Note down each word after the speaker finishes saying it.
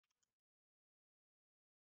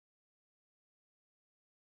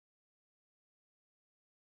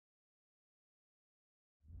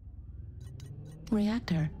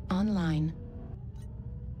Reactor online.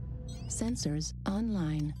 Sensors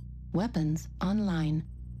online. Weapons online.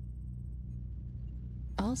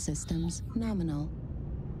 All systems nominal.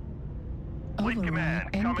 Fleet Override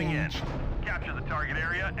command coming in. engaged. Capture the target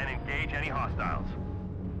area and engage any hostiles.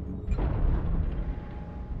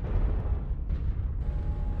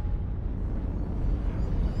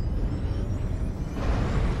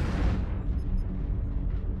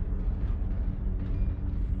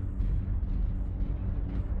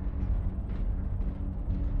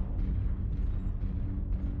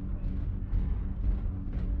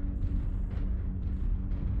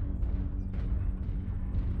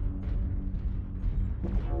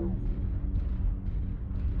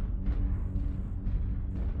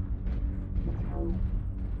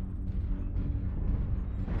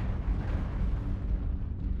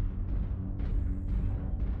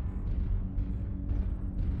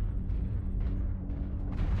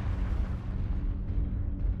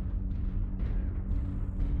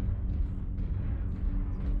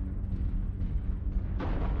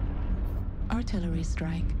 Artillery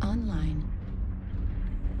strike online.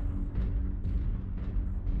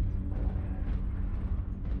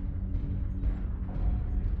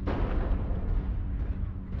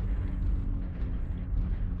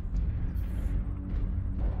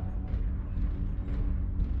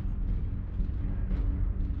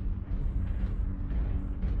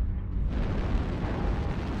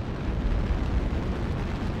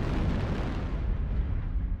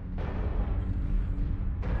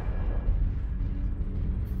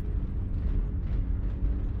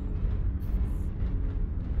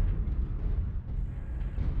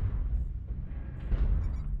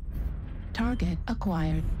 Target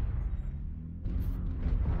acquired.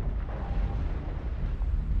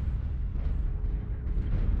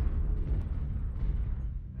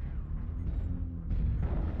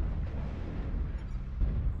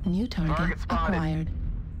 New target acquired.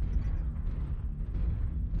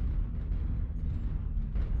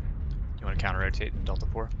 You want to counter rotate in Delta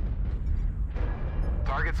 4?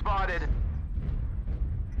 Target spotted.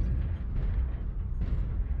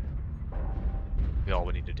 We all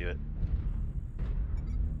would need to do it.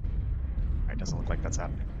 Alright, doesn't look like that's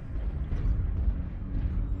happening.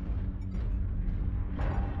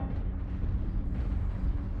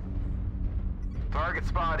 Target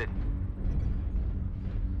spotted.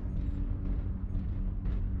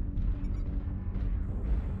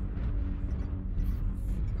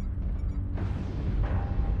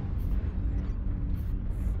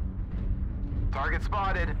 Target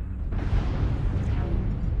spotted.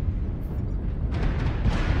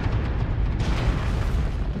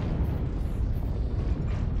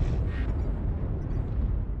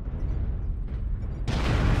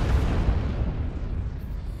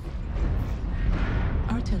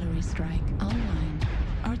 Artillery strike online.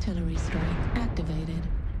 Artillery strike activated.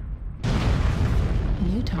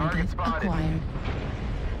 New target acquired.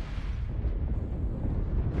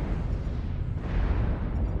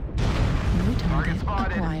 New target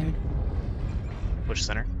acquired. Push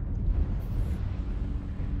center.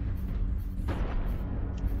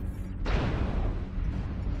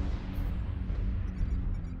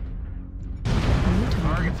 New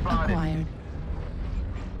target acquired.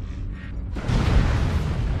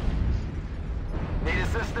 Need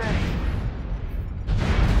assistance.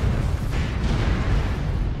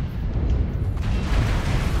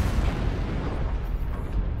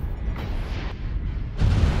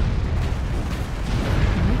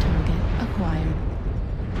 New target acquired.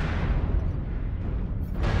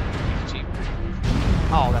 Cheap.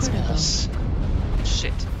 Oh, that's close.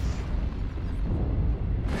 Shit.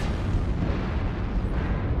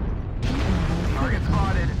 Target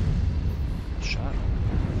spotted. Shot.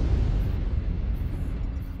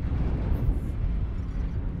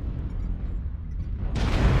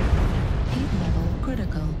 Heat level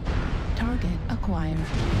critical. Target acquired.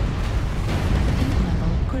 Heat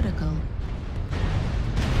level critical.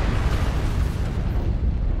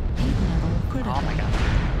 Heat level critical. Oh my god.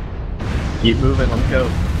 Keep moving, let's go.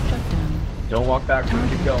 Shutdown. Don't walk backwards,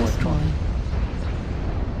 Target keep going. destroyed.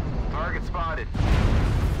 Target spotted.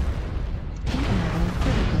 Heat level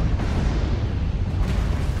critical.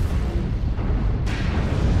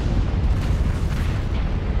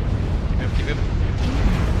 Keep moving. Heat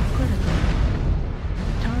level critical.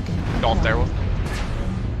 Target Go up there, acquired. Wolf.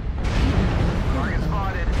 Target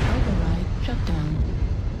spotted. Override shutdown.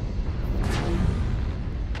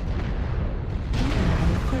 Heat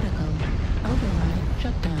level critical. Override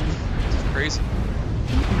shutdown. Crazy.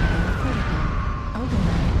 Heat level critical.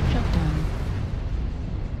 Override shutdown.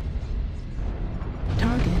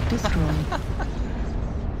 Target destroyed.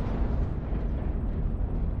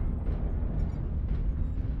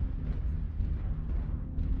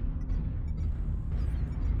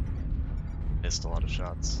 missed a lot of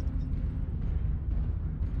shots.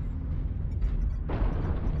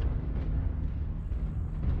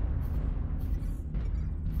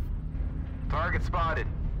 Target spotted.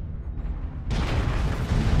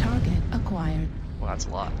 Target acquired. Well, that's a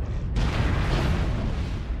lot.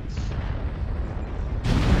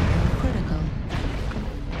 Critical.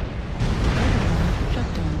 Override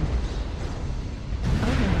shutdown.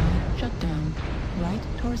 Override shutdown. Right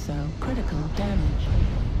torso critical damage.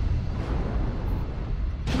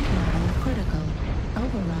 Heat level critical.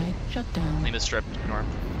 Override shutdown. Clean the strip, Norm.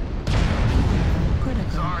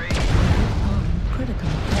 Critical. Sorry. Right arm critical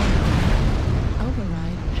damage.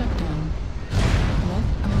 Override shutdown.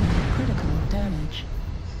 Left arm critical damage.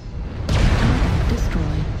 Target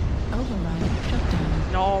destroyed. Override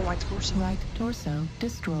shutdown. No, my torso. Right torso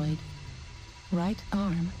destroyed. Right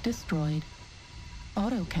arm destroyed.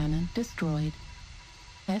 Autocannon destroyed.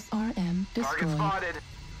 SRM Target destroyed. spotted.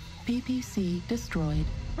 PPC destroyed.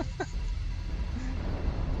 Oh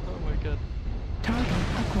my god. Target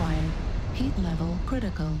acquired. Heat level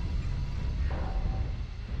critical.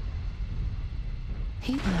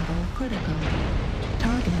 Heat level critical.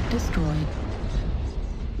 Target destroyed.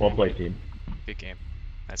 Well played, team. Good game.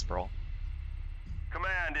 Nice brawl.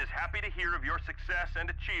 Command is happy to hear of your success and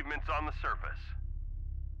achievements on the surface.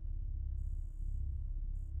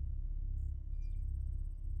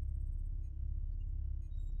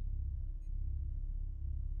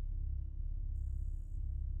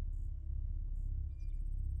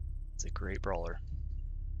 It's a great brawler.